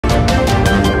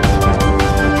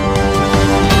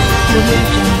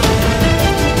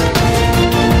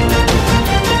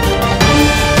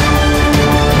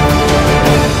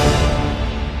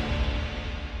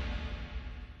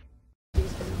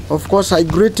Of course, I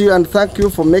greet you and thank you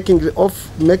for making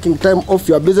time off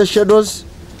your busy schedules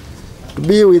to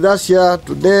be with us here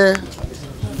today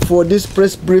for this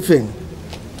press briefing.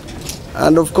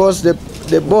 And of course,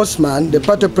 the boss man, the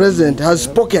party president, has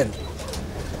spoken.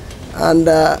 And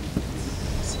I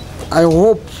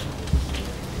hope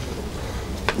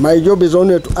my job is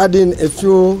only to add in a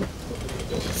few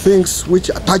things which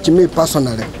touch me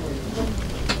personally.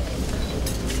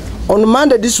 On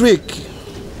Monday this week,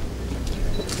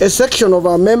 a section of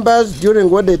our members during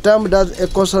what they termed as a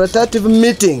consultative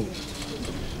meeting,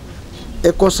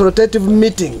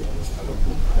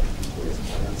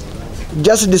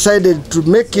 just decided to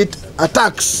make it a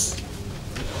tax.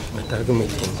 Attack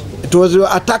meeting. It was an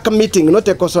attack meeting, not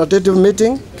a consultative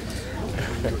meeting,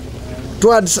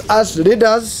 towards us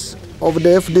leaders of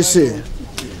the FDC.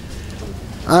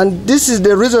 And this is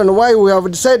the reason why we have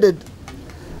decided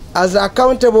as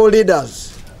accountable leaders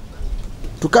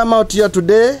to come out here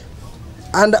today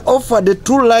and offer the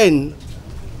true line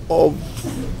of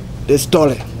the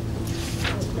story.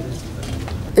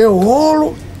 A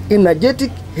whole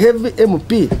energetic, heavy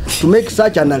MP to make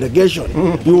such an allegation,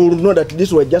 you will know that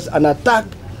this was just an attack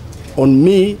on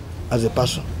me as a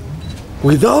person,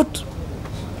 without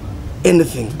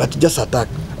anything but just attack.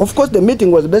 Of course, the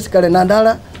meeting was basically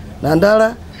Nandala,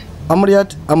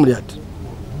 Amriat.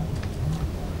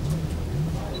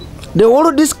 The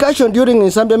whole discussion during the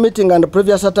Zambia meeting and the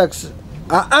previous attacks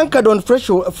are anchored on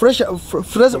falsehoods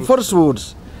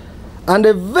and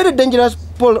a very dangerous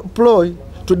ploy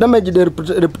to damage the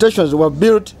reputations were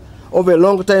built over a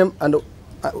long time,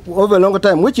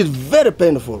 which is very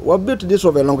painful. We have built this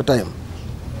over a long time.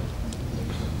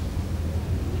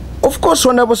 Of course,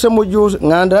 Honorable Ssemujju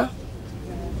Nganda,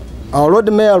 our Lord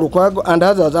Mayor Lukwago, and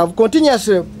others have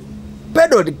continuously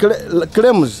peddled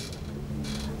claims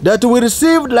that we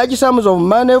received large sums of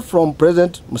money from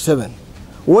President Museveni,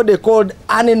 what they called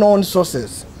unknown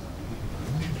sources,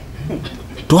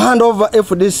 to hand over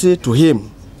FDC to him.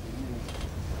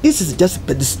 This is just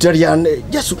pedestrian,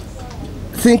 just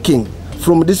thinking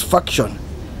from this faction.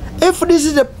 FDC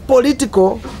is a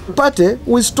political party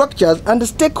with structures and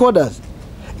stakeholders.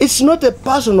 It's not a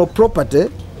personal property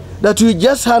that we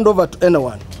just hand over to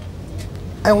anyone.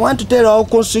 I want to tell our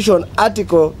Constitution,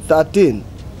 Article 13,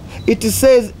 it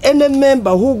says any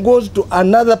member who goes to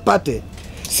another party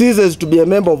ceases to be a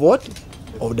member of what?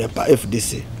 Of the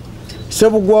FDC.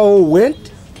 Ssemujju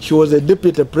went, she was a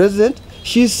deputy president,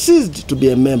 she ceased to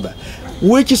be a member.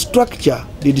 Which structure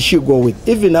did she go with?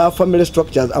 Even our family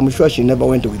structures, I'm sure she never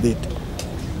went with it.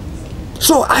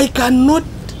 So I cannot,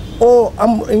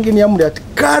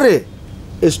 carry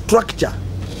a structure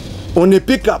on a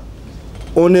pickup,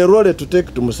 on a roller to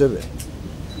take to Museveni.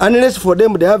 Unless for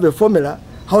them they have a formula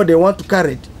how they want to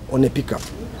carry it on a pickup,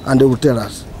 and they will tell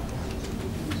us.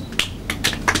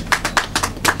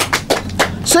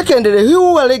 Secondly, he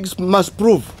who alleges must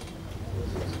prove.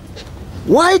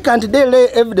 Why can't they lay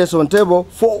evidence on the table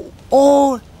for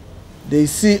all they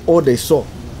see or they saw?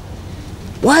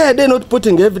 Why are they not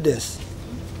putting evidence?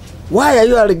 Why are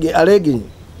you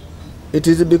alleging? It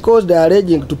is because they are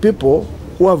alleging to people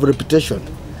who have reputation.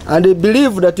 And they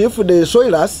believe that if they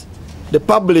soil us, the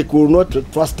public will not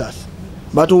trust us.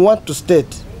 But we want to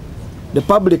state, the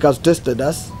public has tested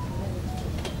us,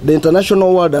 the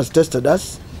international world has tested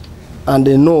us, and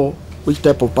they know which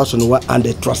type of person we are, and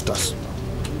they trust us.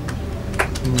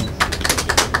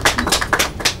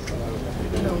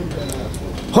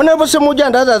 Honorable Ssemujju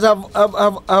and others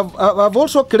have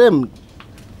also claimed,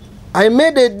 I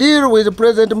made a deal with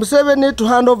President Museveni to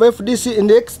hand over FDC in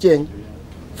the exchange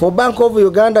for Bank of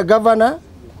Uganda Governor,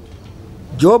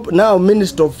 job now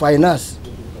Minister of Finance.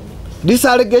 This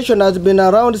allegation has been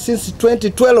around since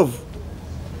 2012.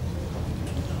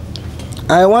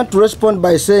 I want to respond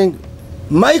by saying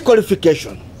my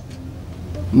qualification,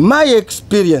 my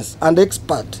experience and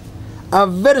expert are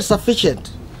very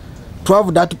sufficient to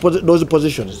have those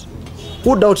positions.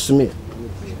 Who doubts me?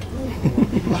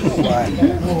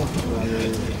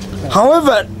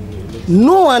 However,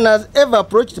 no one has ever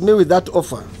approached me with that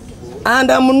offer,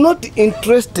 and I'm not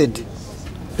interested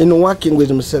in working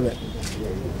with Museveni.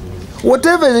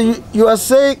 Whatever you are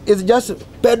saying is just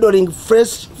peddling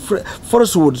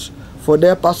falsehoods for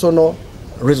their personal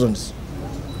reasons.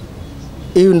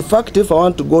 In fact, if I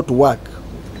want to go to work,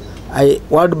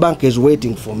 World Bank is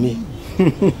waiting for me.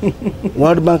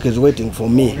 World Bank is waiting for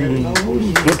me. Not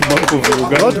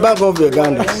Bank of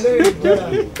Uganda.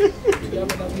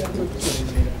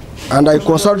 And I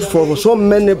consulted for so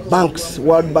many banks,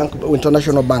 World Bank,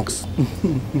 international banks.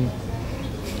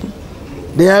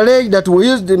 They allege that we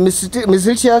used the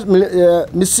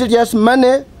mysterious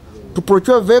money to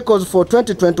procure vehicles for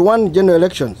 2021 general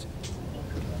elections.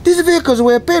 These vehicles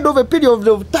were paid over a period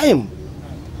of time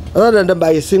rather than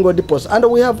by a single deposit. And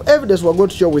we have evidence we're going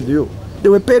to share with you. They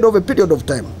were paid over a period of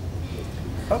time.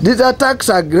 These attacks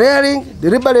are glaring,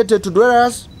 deliberated to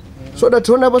dwellers, so that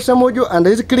Honorable Ssemujju and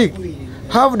his clique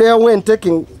have their way in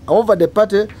taking over the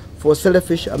party for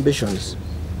selfish ambitions.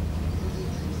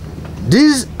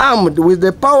 These armed with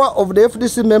the power of the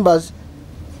FDC members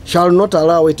shall not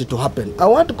allow it to happen. I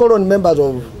want to call on members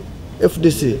of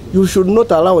FDC, you should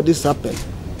not allow this happen.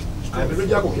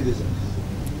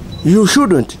 You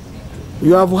shouldn't.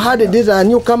 You have heard these are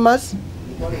newcomers.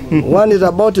 One is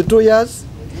about 2 years,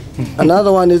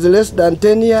 another one is less than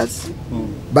 10 years,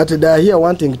 but they are here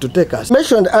wanting to take us.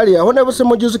 Mentioned earlier, Honorable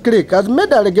Ssemujju's clique has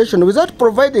made allegation without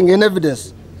providing any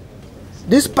evidence,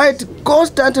 despite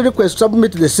constant requests to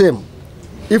submit the same.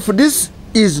 If this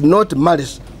is not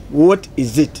malice, what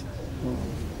is it?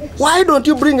 Why don't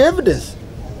you bring evidence?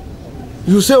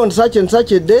 You say on such and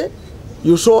such a day,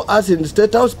 you saw us in the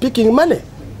State House picking money,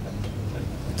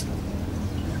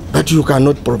 but you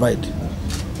cannot provide.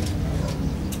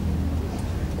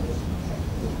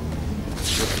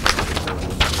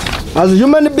 As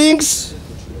human beings,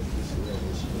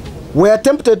 we are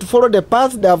tempted to follow the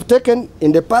path they have taken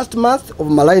in the past month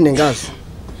of maligning us.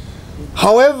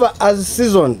 However, as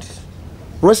seasoned,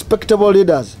 respectable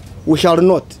leaders, we shall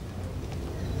not.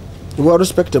 We are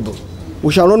respectable.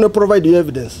 We shall only provide you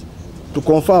evidence to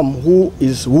confirm who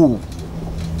is who.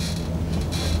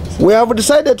 We have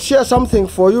decided to share something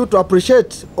for you to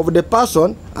appreciate of the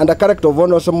person and the character of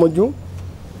Honorable Ssemujju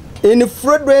in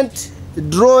fraudulent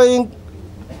drawing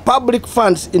public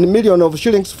funds in millions of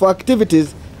shillings for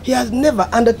activities he has never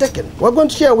undertaken. We're going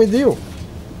to share with you.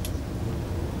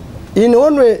 In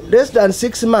only less than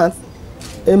 6 months,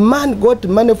 a man got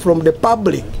money from the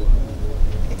public,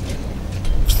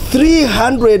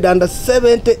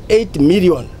 378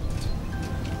 million.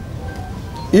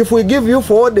 If we give you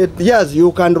for all the years,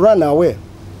 you can run away.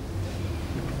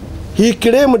 He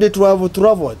claimed to have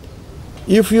traveled.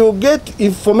 If you get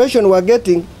information we're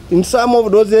getting in some of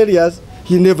those areas,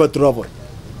 he never traveled.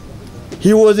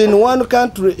 He was in one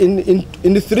country,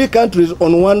 in 3 countries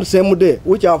on one same day,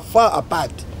 which are far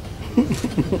apart.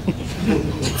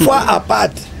 Far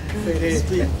apart.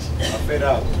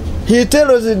 He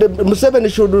tells us that Museveni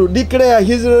should declare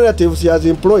his relatives he has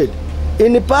employed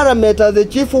in Parliament as the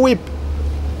chief whip.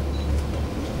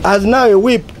 As now a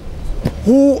whip,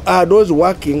 who are those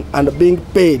working and being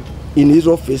paid in his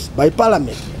office by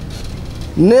Parliament?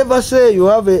 Never say you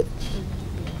have a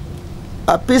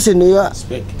piece in your,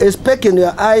 a speck in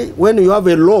your eye when you have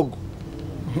a log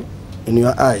in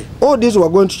your eye. All this we are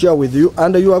going to share with you,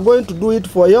 and you are going to do it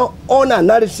for your own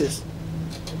analysis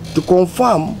to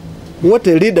confirm what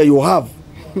a leader you have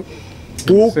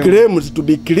who claims to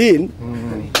be clean,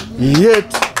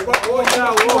 yet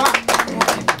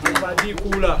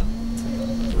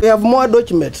we have more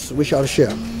documents we shall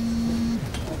share.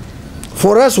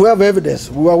 For us, we have evidence.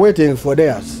 We are waiting for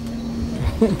theirs.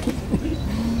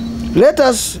 Let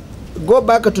us go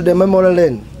back to the memory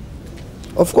lane.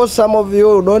 Of course, some of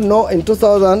you don't know, in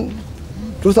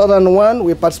 2001,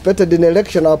 we participated in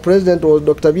election. Our president was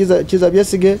Dr. Chiza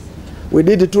Besigye. We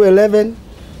did 2011,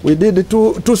 we did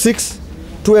 2006,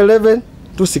 2011,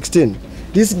 2016.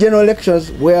 These general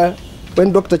elections were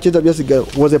when Dr. Chiza Besigye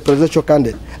was a presidential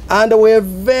candidate, and were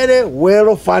very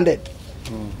well funded.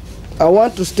 I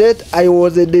want to state I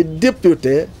was the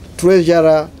deputy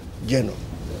treasurer general.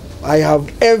 I have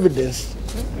evidence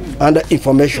and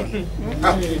information.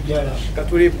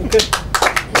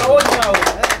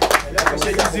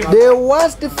 The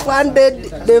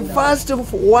first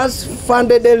worst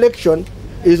funded election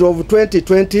is of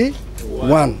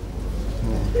 2021.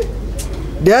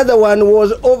 The other one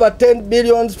was over 10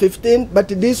 billion, 15, but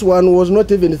this one was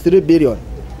not even 3 billion.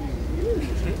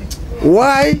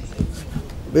 Why?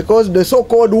 Because the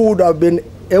so-called who would have been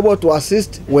able to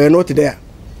assist were not there.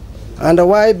 And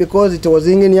why? Because it was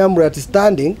in Yamrat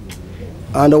standing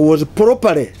and was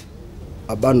properly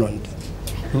abandoned.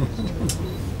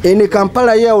 In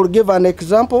Kampala here, I will give an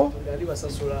example.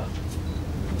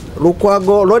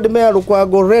 Lukwago, Lord Mayor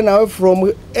Lukwago ran away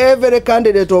from every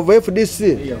candidate of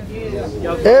FDC.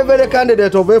 Every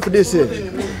candidate of FDC,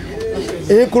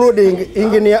 including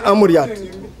Engineer Amuriat.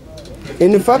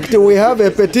 In fact, we have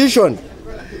a petition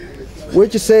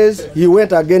which says he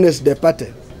went against the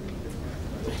party.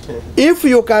 If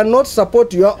you cannot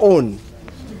support your own,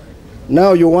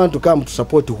 now you want to come to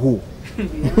support who?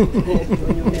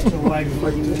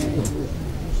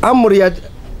 Amri had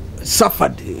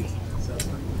suffered.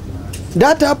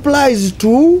 That applies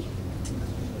to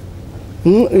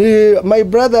my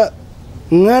brother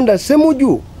Nganda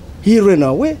Ssemujju. He ran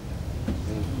away.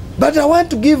 But I want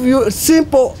to give you a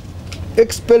simple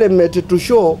experiment to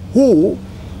show who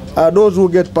are those who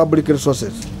get public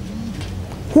resources.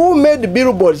 Who made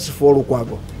billboards for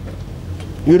Lukwago?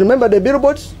 You remember the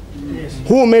billboards? Yes.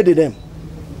 Who made them?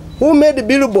 Who made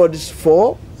billboards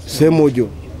for Ssemujju?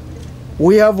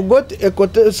 We have got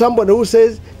somebody who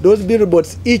says those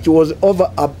billboards each of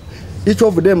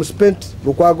them spent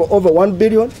Lukwago over 1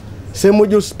 billion.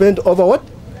 Ssemujju spent over what?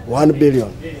 1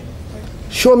 billion.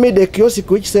 Show me the kiosk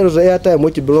which sells airtime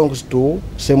which belongs to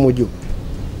Ssemujju.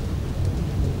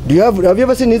 Have you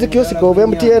ever seen this kiosk of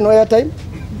MTN airtime?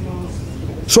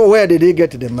 So where did he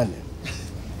get the money?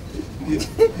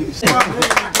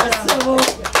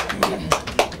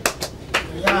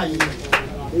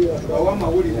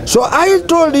 So I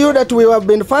told you that we have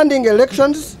been funding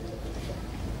elections.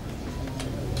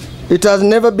 It has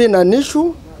never been an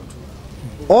issue.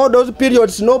 All those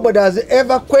periods, nobody has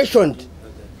ever questioned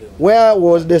where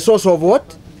was the source of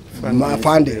what?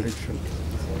 Funding.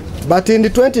 But in the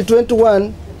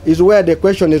 2021 is where the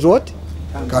question is what?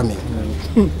 Coming.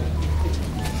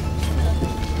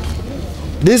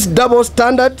 This double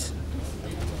standard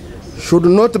should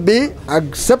not be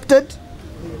accepted,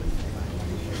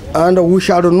 and we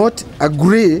shall not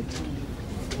agree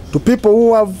to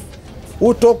people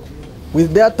who talk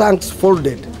with their tongues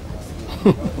folded.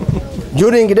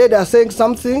 During the day they are saying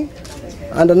something,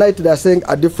 and the night they are saying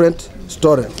a different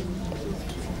story.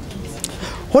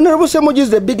 Honorable Ssemujju is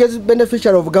the biggest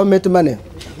beneficiary of government money.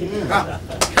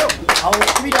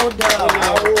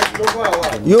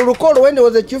 You recall when he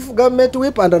was a chief government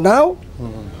whip, and now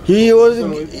he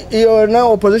is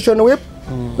now opposition whip.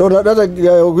 No, that's a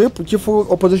whip, chief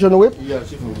opposition whip.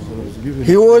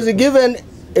 He was given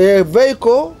a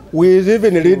vehicle with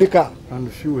even a lead car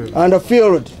and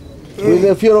fueled with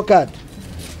a fuel card.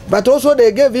 But also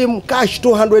they gave him cash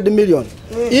 200 million.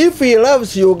 If he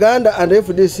loves Uganda and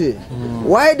FDC,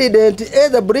 why didn't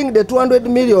either bring the 200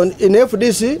 million in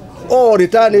FDC or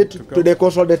return it to the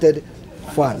consolidated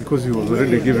fund? Because he was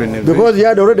already given a Because he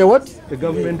had already what? A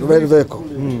government vehicle.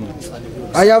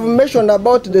 I have mentioned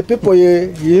about the people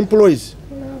he employs.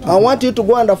 I want you to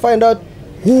go and find out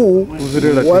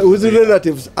whose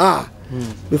relatives are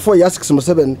before he asks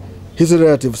Museveni his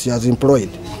relatives he has employed.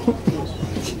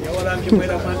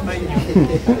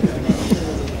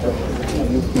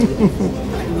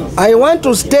 I want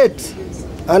to state,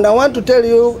 and I want to tell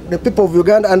you, the people of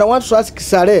Uganda, and I want to ask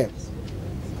Saleh.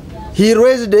 He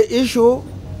raised the issue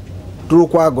to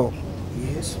Lukwago.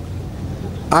 Yes.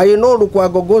 I know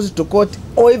Lukwago goes to court,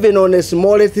 or even on a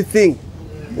smallest thing.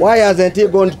 Why hasn't he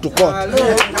gone to court?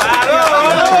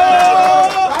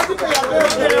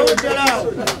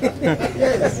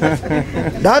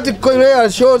 That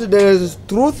clearly shows there is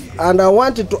truth, and I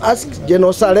wanted to ask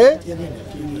General Saleh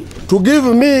to give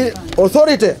me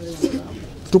authority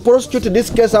to prosecute this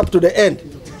case up to the end,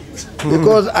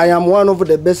 because I am one of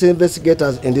the best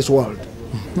investigators in this world.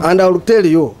 And I will tell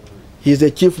you, he is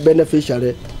the chief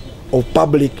beneficiary of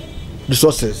public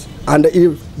resources, and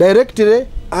directly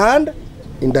and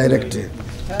indirectly.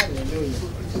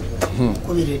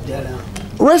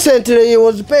 Recently, he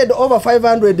was paid over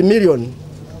 500 million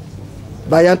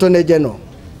by Attorney General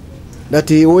that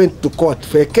he went to court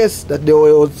for a case that they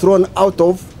were thrown out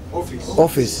of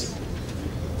office.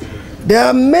 There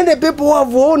are many people who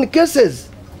have won cases,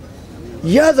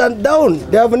 years and down.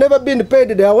 They have never been paid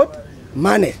their what?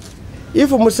 Money. If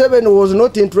Museveni was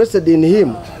not interested in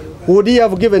him, would he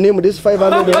have given him this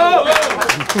 500 million?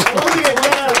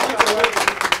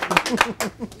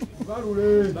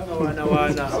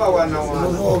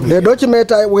 The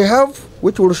document we have,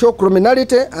 which will show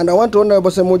criminality, and I want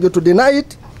Honorable Ssemujju to deny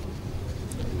it,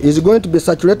 is going to be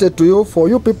circulated to you for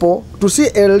you people to see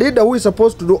a leader who is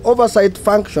supposed to do oversight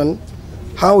function,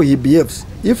 how he behaves.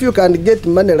 If you can get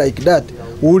money like that,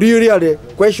 would you really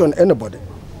question anybody?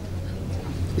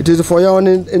 It is for your own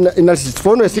analysis,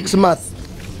 for only 6 months.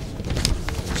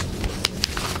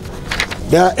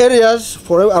 There are areas,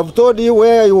 I've told you,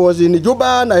 where he was in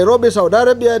Juba, Nairobi, Saudi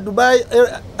Arabia, Dubai,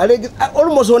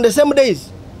 almost on the same days.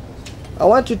 I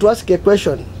want you to ask a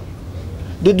question.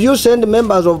 Did you send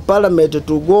members of parliament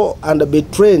to go and be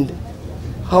trained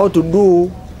how to do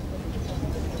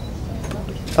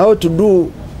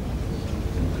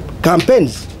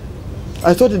campaigns?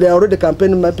 I thought they are already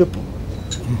campaigning my people.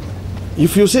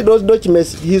 If you see those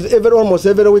documents, he's almost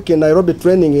every week in Nairobi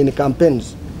training in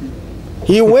campaigns.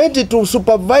 He went to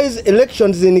supervise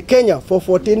elections in Kenya for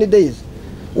 14 days.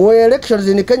 Were elections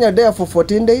in Kenya there for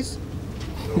 14 days?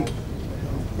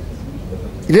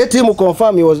 Let him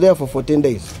confirm he was there for 14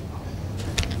 days.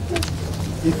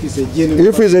 If he's a genuine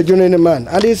If he's a genuine man.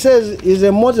 And he says he's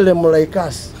a Muslim like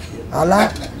us.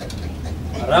 Allah.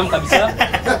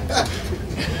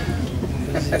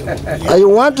 I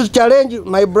want to challenge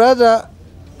my brother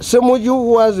Ssemujju,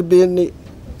 who has been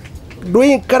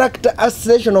doing character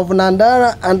assassination of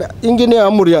Nandala and Engineer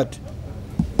Muriat,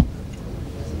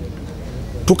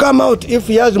 to come out if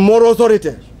he has moral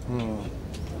authority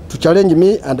to challenge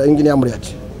me and Engineer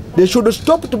Muriat. They should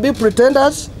stop to be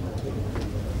pretenders,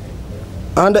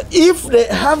 and if they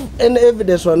have any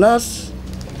evidence on us,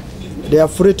 they are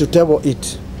free to table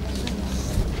it.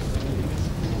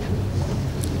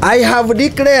 I have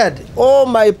declared all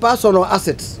my personal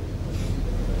assets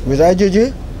with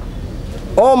IGG,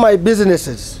 all my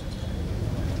businesses,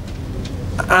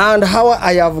 and how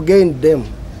I have gained them.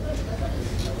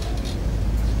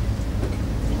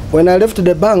 When I left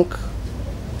the bank,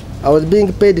 I was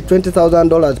being paid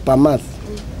 $20,000 per month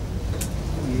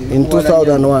in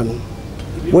 2001.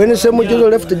 When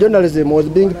Ssemujju left journalism, I was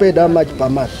being paid how much per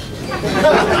month?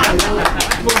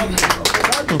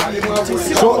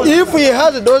 So if he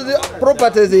has those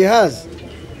properties he has,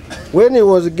 when he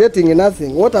was getting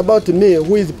nothing, what about me,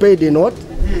 who is paid in what?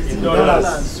 In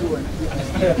dollars.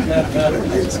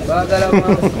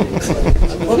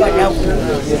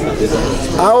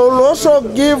 I will also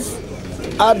give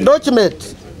a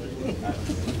document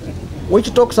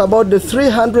which talks about the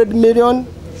 300 million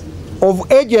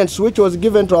of agents which was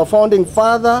given to our founding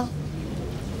father,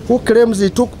 who claims he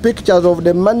took pictures of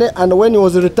the money, and when he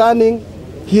was returning,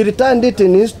 he returned it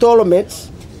in installments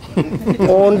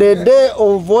on the day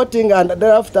of voting and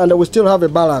thereafter, and we still have a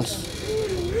balance.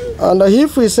 And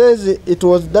if he says it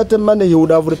was that money, he would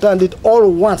have returned it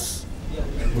all once.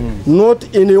 Not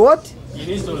in what?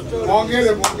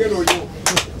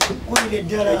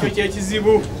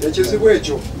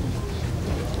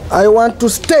 I want to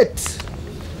state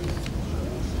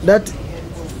that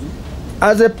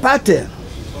as a party,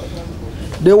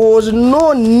 there was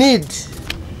no need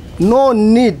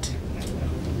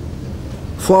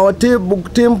for our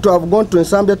team to have gone to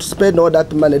Zambia to spend all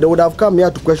that money. They would have come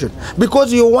here to question.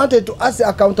 Because you wanted to ask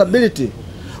accountability,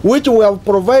 which we have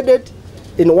provided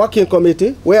in working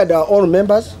committee, where there are all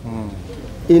members,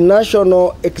 in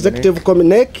National Executive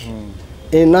Committee,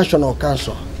 in National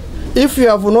Council. If you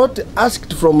have not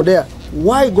asked from there,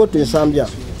 why go to Zambia?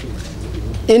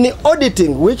 In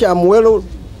auditing, which I'm well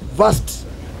versed,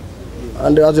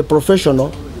 and as a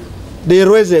professional, they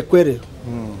raise a query.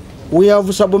 We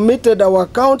have submitted our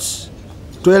accounts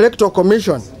to Electoral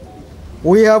Commission.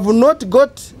 We have not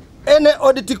got any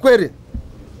audit query.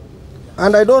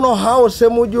 And I don't know how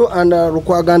Ssemujju and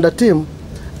Ssemujju Nganda team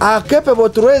are capable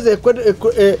to raise a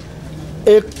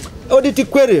audit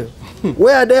query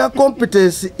where their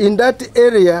competence in that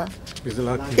area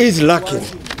is lacking.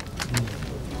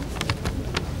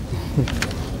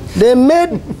 They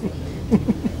made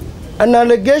an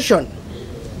allegation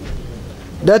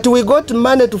that we got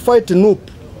money to fight NUP.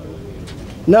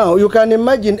 Now you can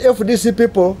imagine FDC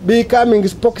people becoming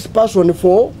spokesperson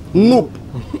for NUP.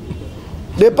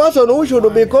 The person who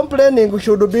should be complaining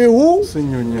should be who?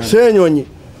 Senyonyi.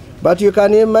 But you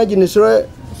can imagine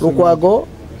Lukwago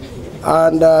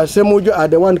and Ssemujju are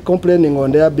the one complaining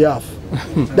on their behalf.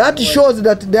 That shows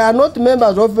that they are not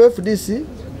members of FDC.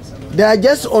 They are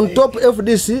just on top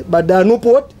FDC, but they are NUP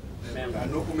what?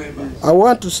 I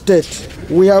want to state,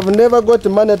 we have never got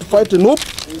money to fight NUP,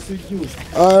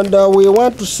 and we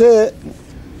want to say,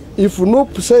 if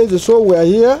NUP says so, we are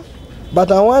here,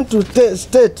 but I want to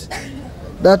state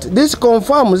that this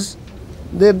confirms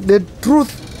the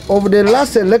truth of the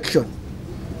last election,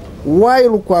 why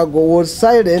Lukwago was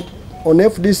silent on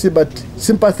FDC, but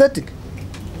sympathetic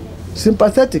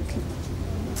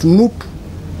to NUP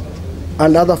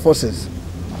and other forces.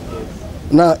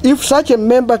 Now, if such a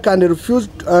member can refuse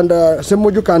and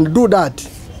Ssemujju can do that,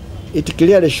 it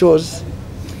clearly shows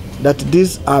that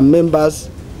these are members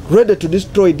ready to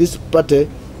destroy this party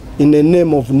in the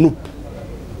name of NUP.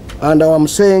 And I'm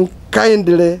saying,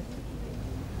 kindly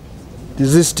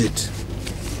resist it.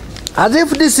 As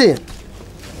FDC,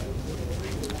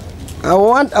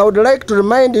 I would like to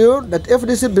remind you that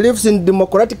FDC believes in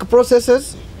democratic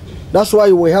processes. That's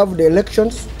why we have the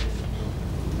elections.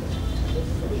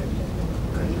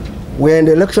 We're in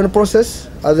the election process.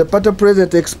 As the party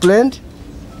president explained,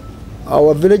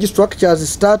 our village structures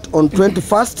start on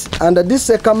 21st, and this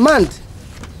is a command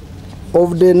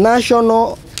of the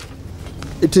national,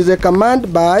 it is a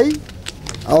command by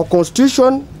our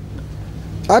constitution,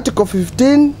 Article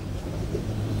 15,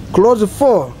 Clause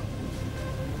 4.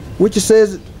 which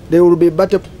says there will be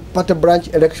party branch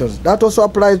elections. That also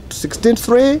applies to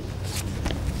 16.3,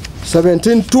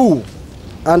 17.2,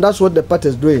 and that's what the party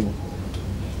is doing.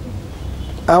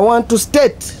 I want to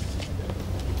state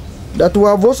that we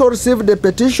have also received a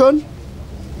petition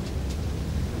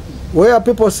where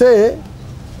people say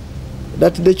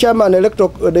that the chairman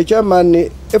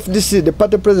FDC, the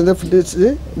party president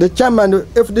FDC, the chairman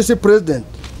FDC president,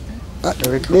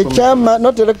 the chairman,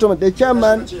 not electoral, the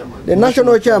chairman, the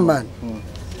national chairman,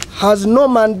 has no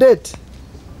mandate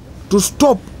to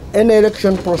stop any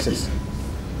election process.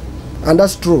 And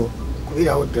that's true.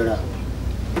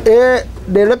 The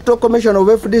Electoral Commission of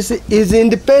FDC is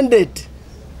independent,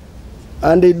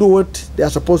 and they do what they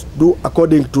are supposed to do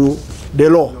according to the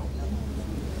law.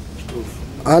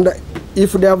 And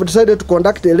if they have decided to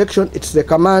conduct the election, it's the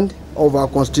command of our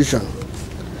constitution.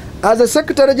 As the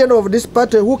Secretary General of this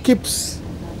party, who keeps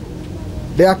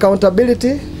the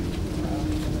accountability,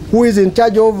 who is in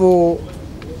charge of,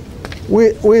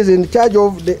 who is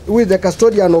the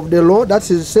custodian of the law, that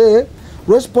is to say,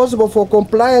 responsible for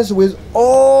compliance with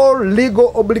all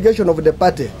legal obligations of the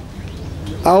party,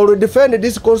 I will defend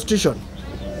this constitution.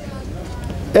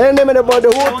 Anybody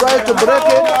who tries to break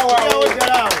it,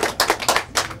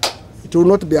 it will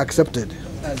not be accepted.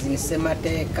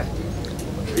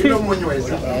 It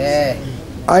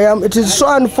is so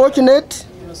unfortunate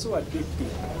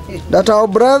that our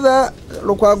brother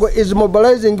Lukwago is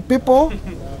mobilizing people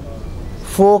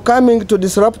for coming to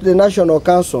disrupt the National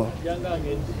Council.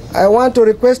 I want to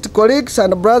request colleagues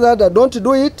and brothers that don't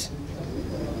do it.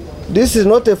 This is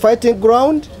not a fighting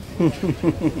ground.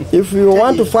 If you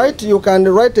want to fight, you can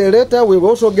write a letter. We will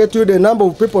also get you the number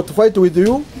of people to fight with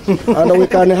you, and we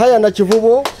can hire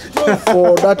Nachivubo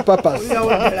for that purpose.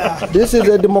 This is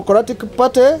a democratic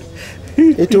party.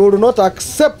 It will not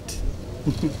accept.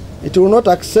 It will not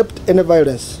accept any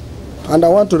violence. And I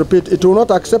want to repeat, it will not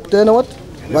accept any what?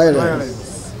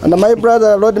 Violence. And my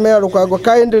brother, Lord Mayor Lukwago,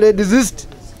 kindly desist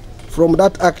from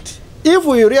that act. If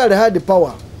we really had the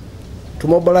power to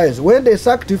mobilize, when they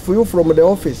sacked you from the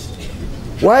office,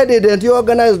 why didn't you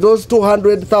organize those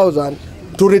 200,000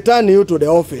 to return you to the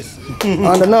office?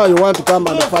 And now you want to come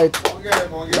and fight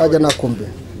Rajana Kumbi.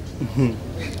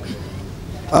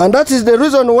 And that is the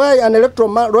reason why an electoral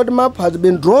roadmap has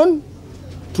been drawn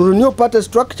to renew party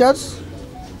structures,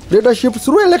 leadership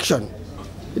through election.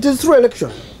 It is through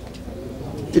election.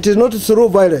 It is not through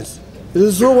violence. It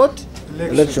is through what?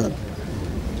 Election.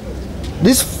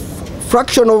 This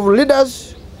fraction of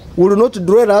leaders will not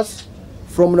derail us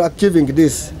from achieving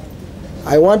this.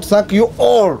 I want to thank you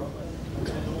all.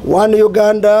 One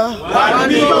Uganda, one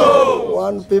people,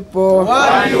 one people,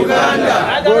 one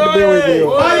Uganda. God be with you.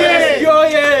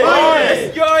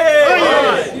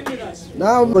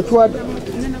 Now, over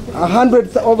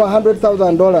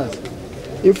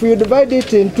 $100,000. If you divide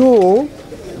it into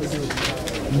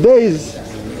days,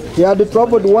 he had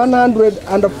traveled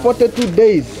 142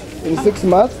 days in 6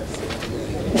 months.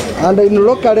 And in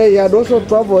locally, he had also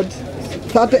traveled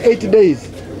 38 days.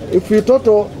 If you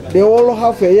total the whole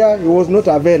half a year, he was not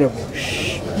available.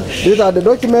 These are the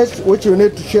documents which you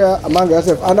need to share among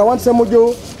yourselves. And I want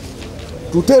Ssemujju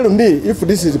to tell me if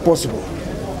this is possible.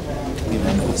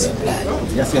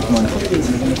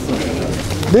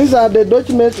 These are the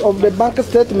documents of the bank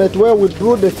statement where we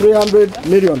drew the 300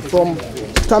 million from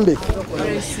Stambik.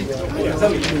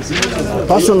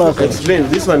 Personal. Explain,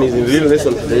 this one is in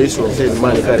relation to the issue of the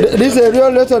money carried. This is a real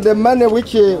letter of the money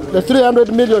which, the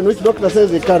 300 million which doctor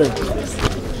says he carried.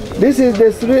 This is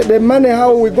the money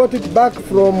how we got it back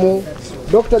from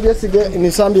Dr. Jessica in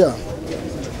Zambia.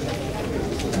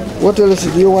 What else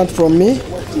do you want from me?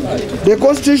 The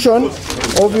constitution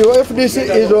of your FDC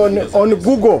is on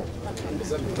Google.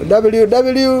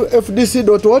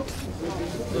 www.fdc.org.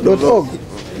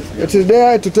 It is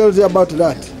there to tell you about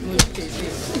that.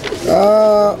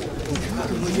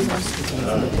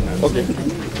 Okay.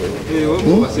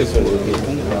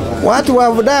 What we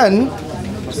have done,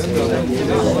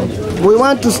 we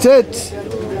want to state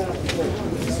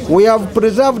we have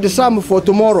preserved some for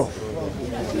tomorrow.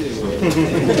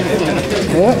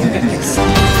 Yeah?